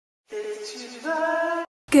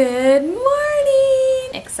Good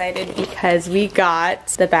morning! Excited because we got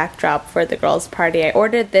the backdrop for the girls' party. I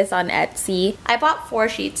ordered this on Etsy. I bought 4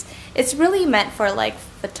 sheets. It's really meant for like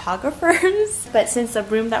photographers, but since the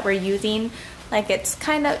room that we're using, like it's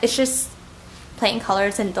just plain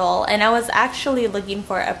colors and dull. And I was actually looking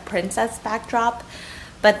for a princess backdrop,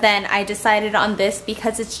 but then I decided on this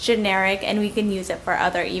because it's generic and we can use it for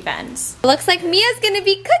other events. Looks like Mia's gonna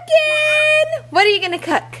be cooking! What are you gonna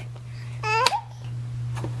cook?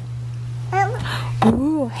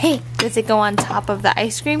 Ooh, hey, does it go on top of the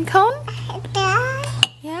ice cream cone?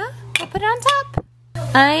 Yeah, I'll put it on top.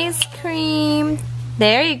 Ice cream.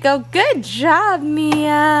 There you go. Good job,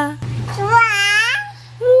 Mia. Why?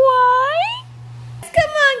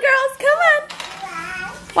 Come on, girls, come on.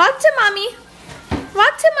 Walk to mommy.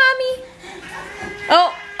 Walk to mommy.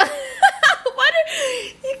 Oh, what are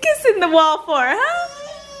you kissing the wall for, huh?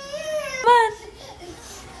 Come on.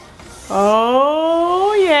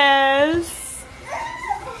 Oh, yes.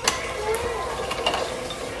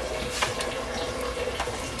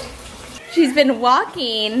 She's been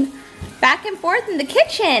walking back and forth in the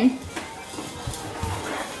kitchen.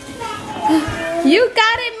 You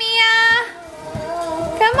got it, Mia.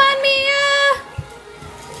 Come on, Mia.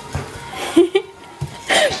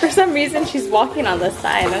 For some reason, she's walking on the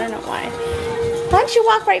side. I don't know why. Why don't you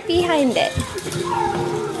walk right behind it?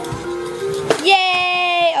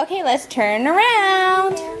 Yay! Okay, let's turn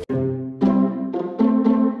around.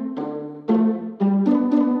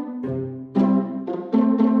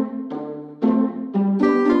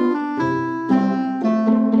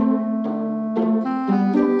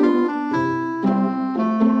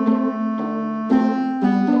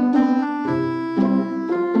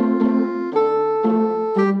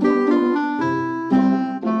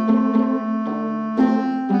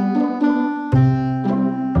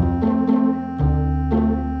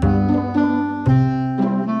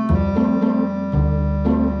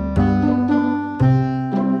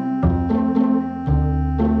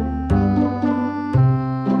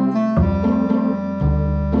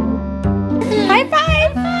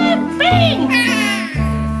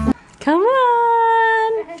 Come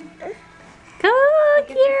on! Come on,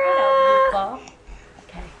 Kira!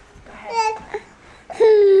 Okay, go ahead.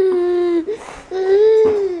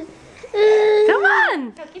 Come on!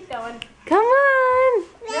 No, keep going. Come on!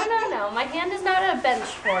 No. My hand is not a bench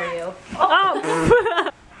for you. Oh!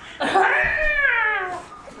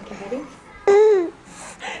 Okay, ready?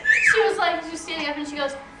 She was like, she's standing up and she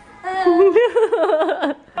goes,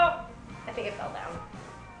 Oh, I think it fell down.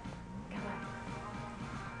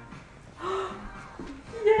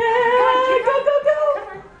 Yeah! Go!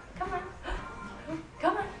 Come on.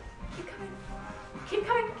 Keep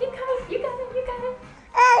coming. You got it.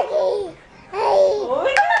 Oh,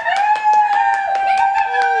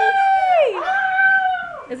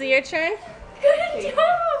 is it your turn? Good job.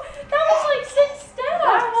 That was like 6 steps. That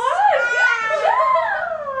was.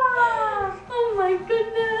 Oh my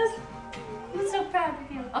goodness. I'm so proud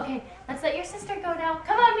of you. Okay, let's let your sister go now.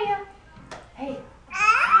 Come on, Mia. Hey.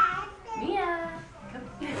 Mia.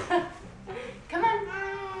 Come on.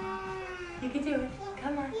 You can do it.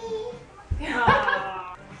 Come on.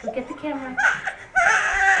 Go get the camera.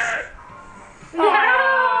 No.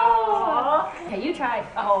 Okay, you try.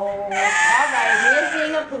 Oh, all right. Mia's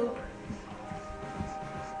being a poop.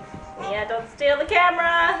 Mia, don't steal the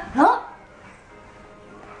camera. Huh?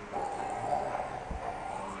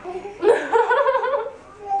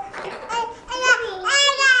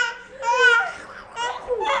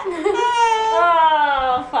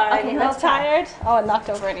 Oh, fine. Okay, I'm let's try. tired. Oh, it knocked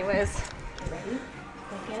over anyways. Ready?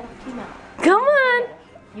 Go get her. Tina. Come on.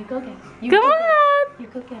 You go get her. Come on. You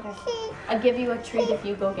go get her. I'll give you a treat if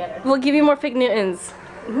you go get her. We'll give you more Fig Newtons.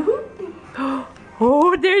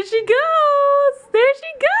 Oh, there she goes. There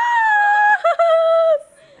she goes.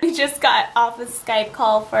 We just got off a Skype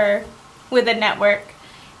call with a network.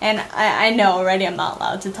 And I know already I'm not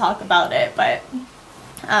allowed to talk about it, but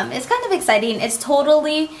it's kind of exciting. It's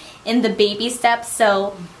totally in the baby steps,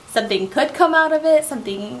 so something could come out of it,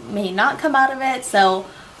 something may not come out of it, so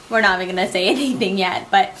we're not even gonna say anything yet,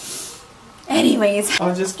 but anyways. I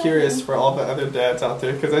was just curious for all the other dads out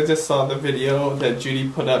there, because I just saw the video that Judy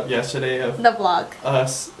put up yesterday of the vlog.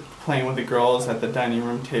 Us playing with the girls at the dining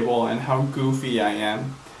room table and how goofy I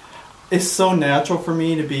am. It's so natural for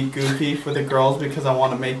me to be goofy for the girls because I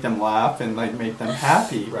want to make them laugh and like make them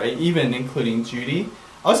happy, right? Even including Judy.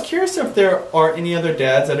 I was curious if there are any other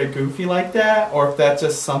dads that are goofy like that, or if that's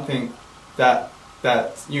just something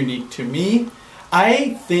that's unique to me.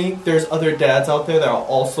 I think there's other dads out there that are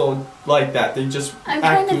also like that. They just I'm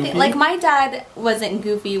act trying to goofy. think. Like, my dad wasn't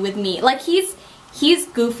goofy with me. Like, he's he's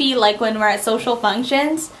goofy like when we're at social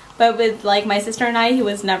functions, but with like my sister and I, he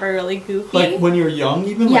was never really goofy. Like when you're young,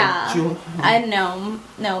 even. Yeah, like, I know,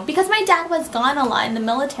 no, because my dad was gone a lot in the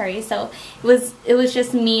military, so it was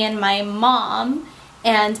just me and my mom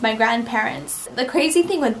and my grandparents. The crazy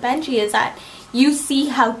thing with Benji is that you see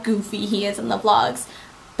how goofy he is in the vlogs.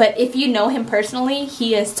 But if you know him personally,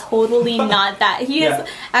 he is totally not that. He is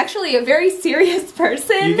actually a very serious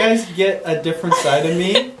person. You guys get a different side of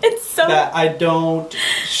me it's so that I don't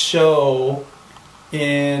show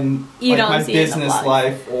in like, my business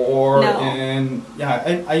life or in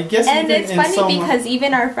I guess. And even it's funny because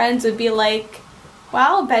even our friends would be like,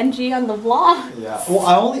 "Wow, Benji on the vlog." Yeah.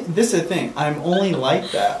 Well, this is the thing. I'm only like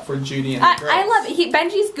that for Judy and the girls. I love it.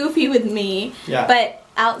 Benji's goofy with me. Yeah. But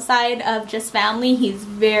outside of just family, he's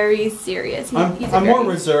very serious. I'm more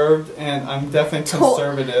reserved, and I'm definitely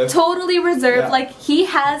conservative. Totally reserved. Yeah. Like, he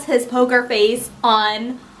has his poker face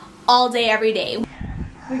on all day, every day.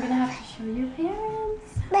 We're gonna have to show your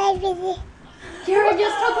parents. Kira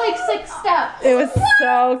just took like 6 steps. It was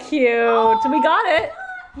so cute. We got it.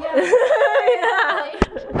 Yeah. Yeah.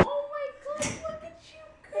 Oh my god, look at you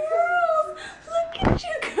girls. Look at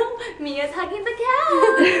you girls. Mia's hugging the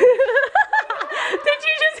couch. Did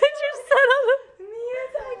you just hit your son on the...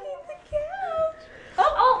 Mia's hugging the couch.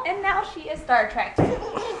 Oh, and now she is Star Trek.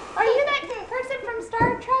 Are you that person from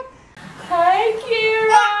Star Trek? Hi,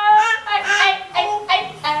 Kira.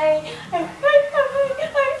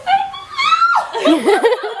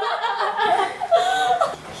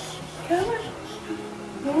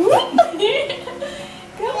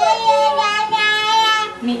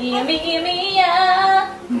 Mia, Mia, Mia.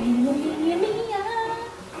 Mia, Mia, Mia.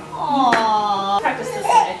 Aww. Practice this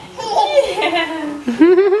way. Yeah.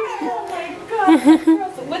 Oh my god.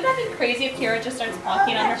 Wouldn't that be crazy if Kira just starts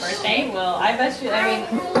walking on her birthday? Well, I bet she, I mean,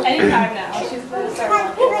 anytime now, she's gonna start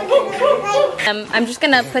walking. I'm just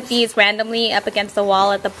gonna put these randomly up against the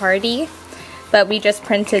wall at the party, but we just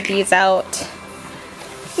printed these out.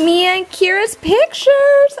 Mia and Kira's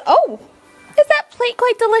pictures. Oh, is that plate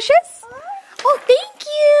quite delicious? Oh, thank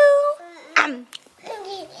you.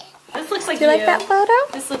 This looks like Do you like that photo?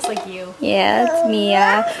 This looks like you. Yeah, it's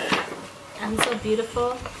Mia. I'm so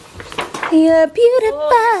beautiful. You're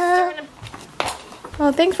beautiful.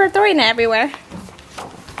 Oh, thanks for throwing it everywhere.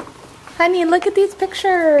 Honey, look at these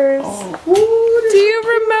pictures. Oh. Do you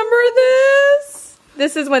remember this?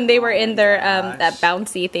 This is when they were in their that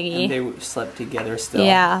bouncy thingy. And they slept together still.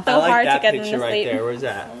 Yeah. So I like hard that to get them picture to right sleep. there. Where's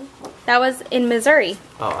that? That was in Missouri.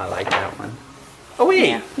 Oh, I like that one. Oh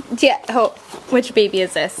wait. Yeah. Oh, which baby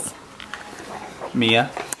is this? Mia.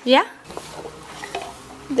 Yeah.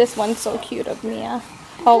 This one's so cute of Mia.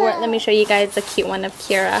 Oh, let me show you guys the cute one of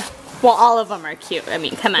Kira. Well, all of them are cute. I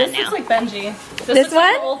mean, come on This now. looks like Benji. This looks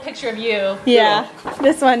like one? an old picture of you. Yeah.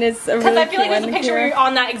 This one is a really Because I feel cute like there's a one picture of where Kira. you're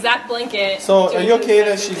on that exact blanket. So, are you okay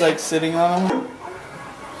that she's like sitting on him?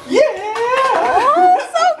 Yeah. Oh,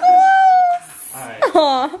 so close. Alright.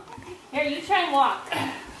 Aw. Here, you try and walk.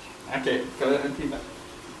 Okay, go ahead and keep that.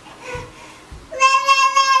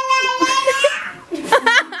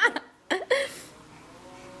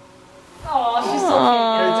 Oh, she's so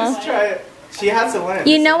Okay, cute. just try it. She has to learn.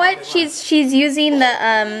 You know what? She's using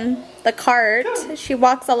the cart. She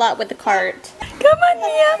walks a lot with the cart. Come on,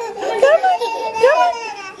 Mia. Come on. Come on.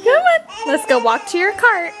 Come on. Let's go walk to your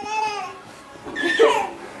cart.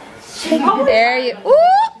 There you.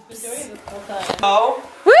 Oops. Oh.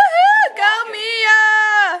 Woohoo! Go,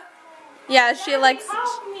 Mia. Yeah, she likes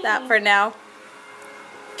that for now.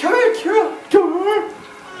 Come here, Kira. Come here.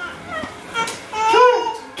 Come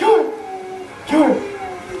here. Come here. Come here.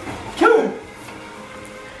 Come here.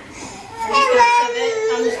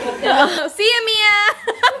 I'm just gonna put it. Oh, see you, Mia.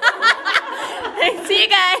 See you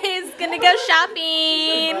guys. Gonna go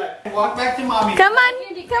shopping. Walk back to mommy. Come on.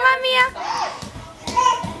 Come on, Mia.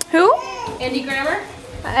 Who? Andy Grammer?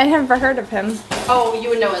 I never heard of him. Oh, you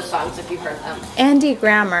would know his songs if you've heard them. Andy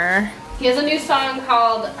Grammer. He has a new song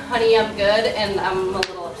called Honey I'm Good, and I'm a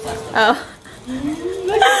little obsessed with it. Oh.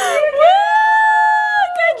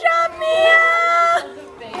 Good job, Mia.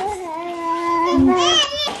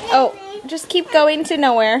 Oh, just keep going to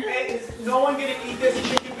nowhere. Hey, is no one gonna eat this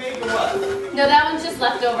chicken bake or what? No, that one's just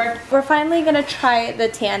leftover. We're finally gonna try the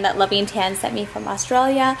tan that Loving Tan sent me from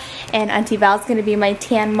Australia, and Auntie Val's gonna be my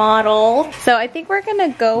tan model. So I think we're gonna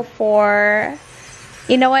go for,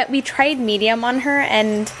 you know what, we tried medium on her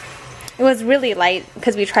and it was really light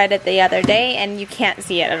because we tried it the other day and you can't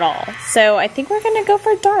see it at all. So I think we're gonna go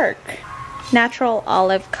for dark. Natural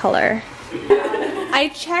olive color.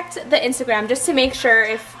 I checked the Instagram just to make sure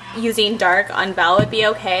if using dark on Val would be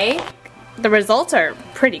okay. The results are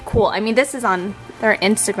pretty cool. I mean, this is on their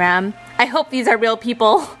Instagram. I hope these are real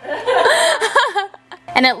people.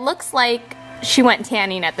 And it looks like she went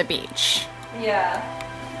tanning at the beach. Yeah.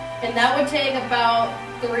 And that would take about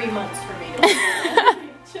 3 months for me to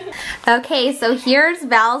Okay, so here's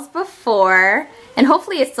Val's before. And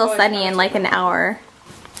hopefully it's still sunny in like an hour.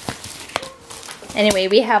 Anyway,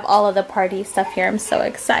 we have all of the party stuff here. I'm so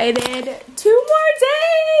excited. 2 more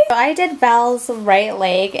days! So I did Val's right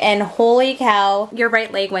leg, and holy cow, your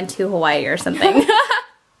right leg went to Hawaii or something.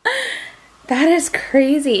 That is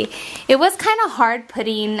crazy. It was kind of hard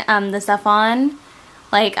putting the stuff on.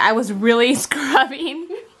 Like, I was really scrubbing.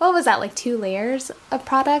 What was that, like 2 layers of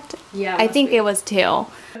product? Yeah. I think it was 2.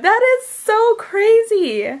 That is so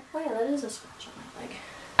crazy. Oh yeah, that is a scratch on my leg.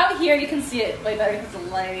 Out here you can see it way better because of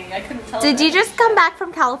the lighting. I couldn't tell. Did you just come back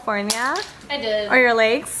from California? I did. Or your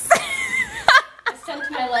legs? I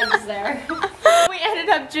sent my legs there. We ended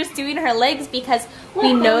up just doing her legs because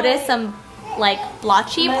we noticed some like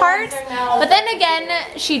blotchy parts. But then again,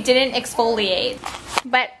 she didn't exfoliate.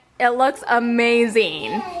 But it looks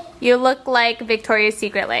amazing. You look like Victoria's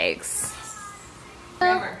Secret legs.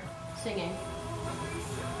 Grammar. Singing.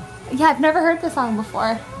 Yeah, I've never heard this song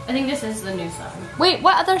before. I think this is the new song. Wait,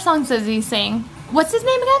 what other songs does he sing? What's his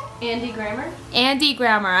name again? Andy Grammer. Andy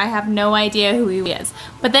Grammer. I have no idea who he is.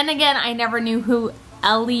 But then again, I never knew who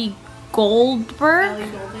Ellie Goldberg.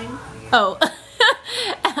 Ellie Goulding. Oh.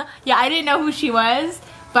 Yeah, I didn't know who she was,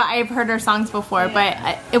 but I've heard her songs before, but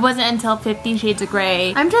it wasn't until 50 Shades of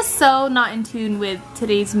Grey. I'm just so not in tune with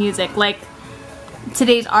today's music, like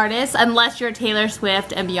today's artists, unless you're Taylor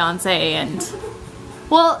Swift and Beyonce and...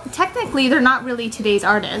 Well, technically they're not really today's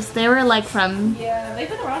artists. They were like from... Yeah, they've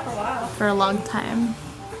been around for a while. For a long time.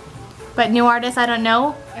 But new artists, I don't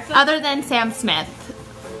know. Other than Sam Smith.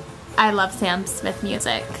 I love Sam Smith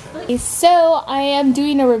music. So I am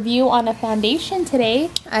doing a review on a foundation today.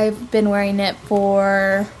 I've been wearing it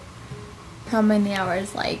for how many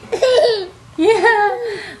hours? Like, yeah,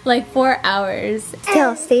 like 4 hours.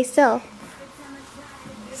 Still, stay still.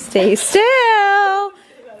 Stay still.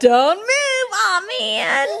 Don't move, aw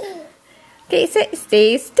man. Okay,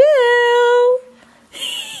 stay still.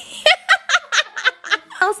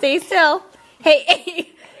 I'll stay still.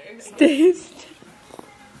 Hey, stay still.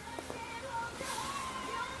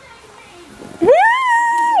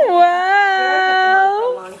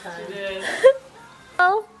 Wow!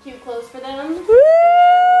 Oh, Cute clothes for them. Woo!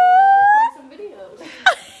 Record some videos.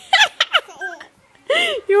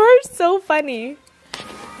 You are so funny.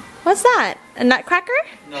 What's that? A nutcracker?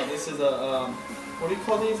 No, this is a, what do you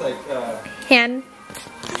call these? Like, Hand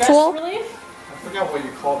Stress tool? relief? I forgot what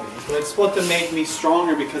you call these, but it's supposed to make me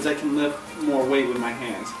stronger because I can lift more weight with my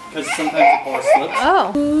hands. Because sometimes the bar slips.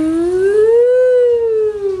 Oh.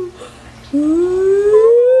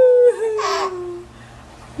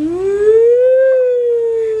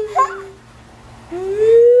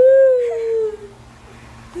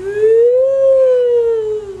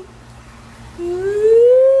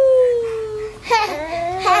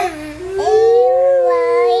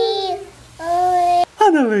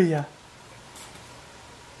 Hallelujah.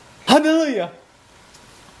 Hallelujah.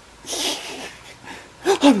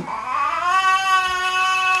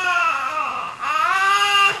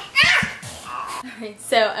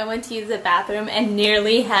 So I went to use the bathroom and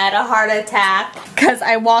nearly had a heart attack because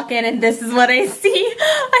I walk in and this is what I see.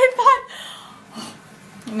 I thought,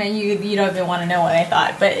 man, you don't even want to know what I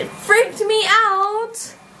thought, but it freaked me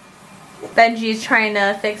out. Benji's trying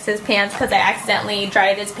to fix his pants because I accidentally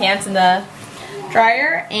dried his pants in the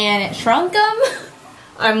dryer and it shrunk them.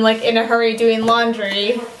 I'm like in a hurry doing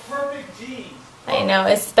laundry. Perfect jeans. I know,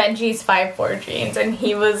 it's Benji's 5'4" jeans and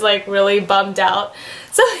he was like really bummed out.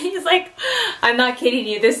 So he's like, I'm not kidding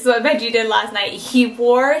you, this is what Benji did last night. He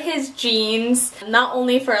wore his jeans not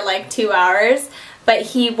only for like 2 hours, but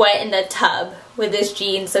he went in the tub with his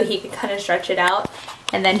jeans so he could kind of stretch it out.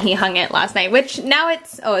 And then he hung it last night, which now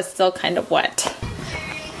it's still kind of wet.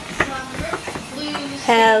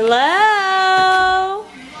 Hello.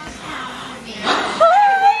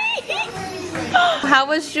 How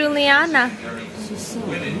was Juliana?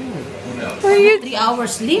 Were you 3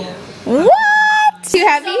 hours sleep? What? Too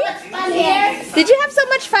heavy? Did you have so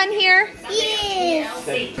much fun here? Yes.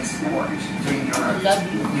 Hey,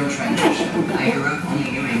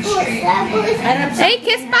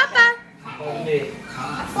 kiss Papa.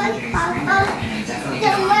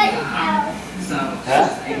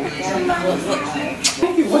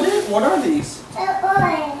 What are these?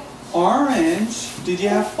 Orange. Did you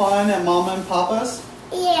have fun at Mama and Papa's?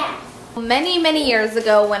 Yeah. Many years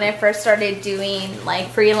ago when I first started doing like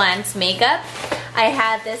freelance makeup, I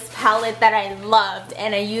had this palette that I loved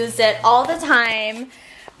and I used it all the time.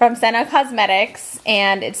 from Senna Cosmetics,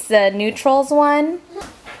 and it's the Neutrals one.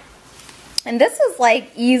 And this was like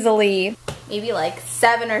easily maybe like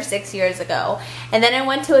 7 or 6 years ago. And then I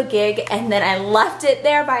went to a gig and then I left it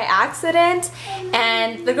there by accident.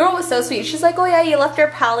 And the girl was so sweet. She's like, oh yeah, you left your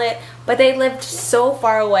palette, but they lived so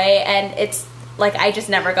far away and it's like I just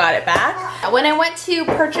never got it back. When I went to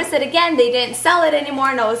purchase it again, they didn't sell it anymore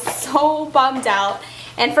and I was so bummed out.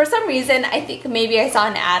 And for some reason, I think maybe I saw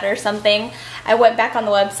an ad or something, I went back on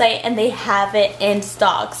the website and they have it in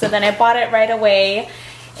stock. So then I bought it right away.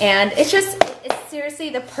 And it's seriously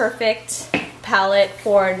the perfect palette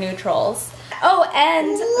for neutrals. Oh, and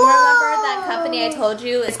remember that company I told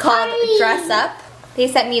you? It's called Dress Up. They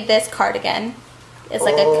sent me this cardigan. It's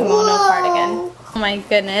like a kimono cardigan. Oh my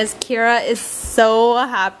goodness, Kira is so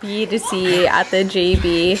happy to see at the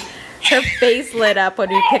JB. Her face lit up when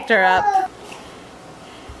we picked her up.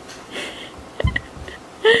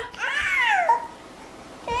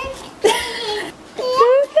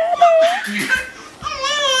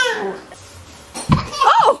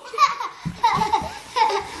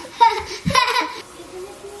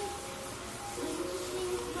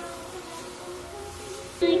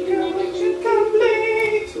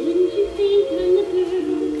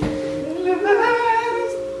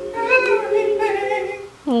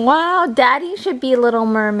 Wow, Daddy should be Little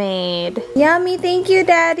Mermaid. Yummy, thank you,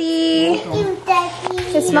 Daddy. Thank you, Daddy.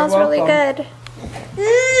 It smells really good.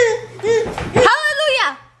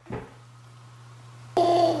 Hallelujah!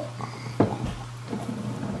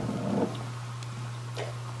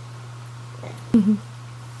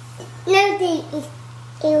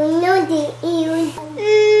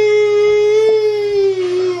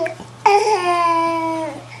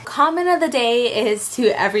 Comment of the day is to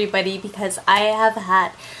everybody because I have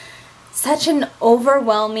had such an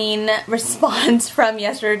overwhelming response from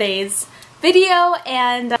yesterday's video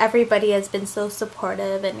and everybody has been so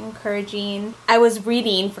supportive and encouraging. I was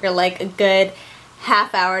reading for like a good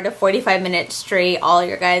half hour to 45 minutes straight all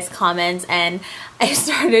your guys' comments and I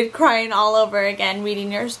started crying all over again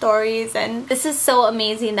reading your stories, and this is so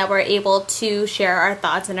amazing that we're able to share our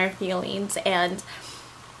thoughts and our feelings and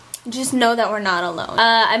just know that we're not alone.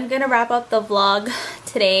 I'm gonna wrap up the vlog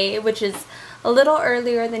today, which is a little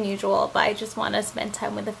earlier than usual, but I just want to spend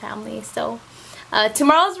time with the family. So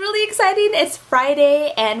tomorrow's really exciting. It's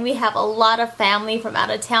Friday and we have a lot of family from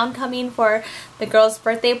out of town coming for the girls'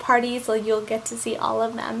 birthday party, so you'll get to see all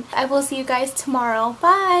of them. I will see you guys tomorrow.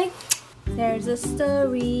 Bye! There's a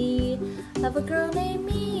story of a girl named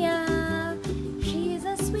Mia. She's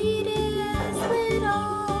the sweetest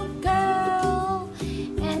little girl,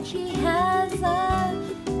 and she has a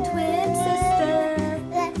twin sister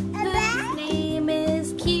whose name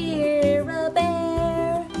is Kira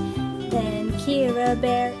Bear. Then Kira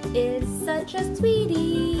Bear is such a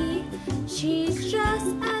sweetie. She's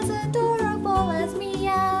just as adorable as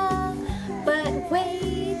Mia. But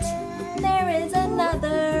wait, there is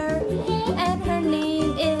another, and her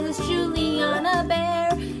name is Juliana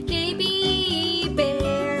Bear. JB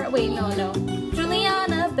Bear. Wait, no.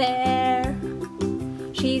 Juliana Bear.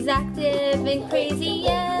 She's active and crazy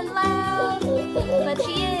and loud, but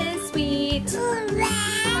she is sweet. We're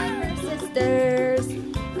her sisters,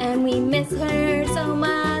 and we miss her so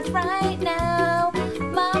much right now.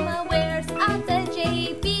 Mama, where's at the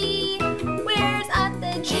JB? Where's at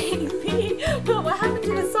the JB? But what happened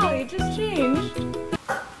to the song? It just changed.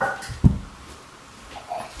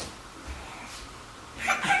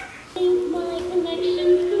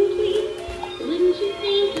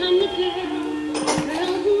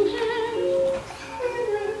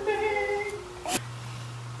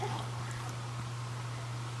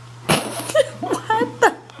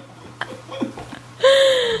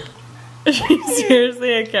 She's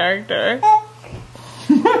seriously a character.